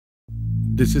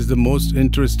this is the most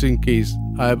interesting case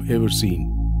I have ever seen.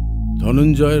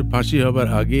 ধনঞ্জয়ের ফাঁসি হবার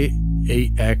আগে এই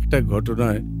একটা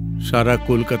ঘটনায় সারা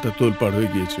কলকাতা তোলপাড় হয়ে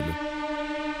গিয়েছিল।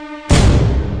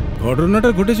 ঘটনাটা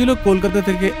ঘটেছিল কলকাতা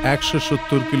থেকে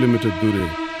 170 কিলোমিটার দূরে।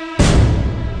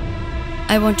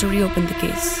 I want to reopen the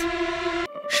case.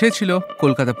 সে ছিল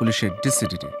কলকাতা পুলিশের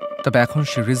ডিসিডিডি, তবে এখন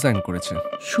সে রিজাইন করেছে।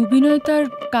 সুবিনয় তার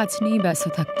কাজ নিয়ে ব্যস্ত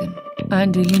থাকতেন,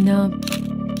 and Elena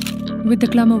with the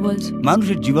glamour world.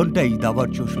 মানুষের জীবনটাই দাবার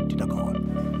 64টা ঘর।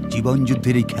 জীবন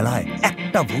যুদ্ধের এই খেলায়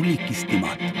একটা ভুলই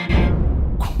কিস্তিমাত।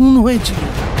 খুন হয়েছিল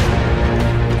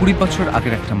 20 বছর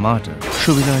আগের একটা মার্ডার।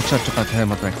 সুবিনয় চট্টোপাধ্যায়ের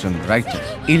মতো একজন রাইটার,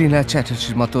 এলিনা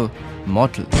চ্যাটার্জির মতো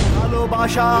মডেল।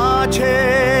 ভালোবাসা আছে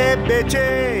বেঁচে।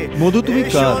 মধু তুমি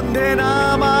কার?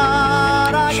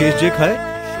 শেষ যে খায়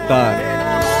তার।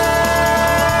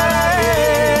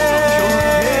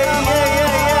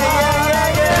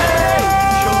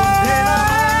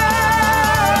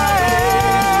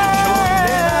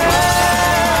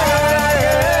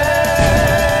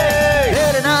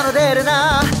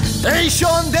 এই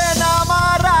সন্ধে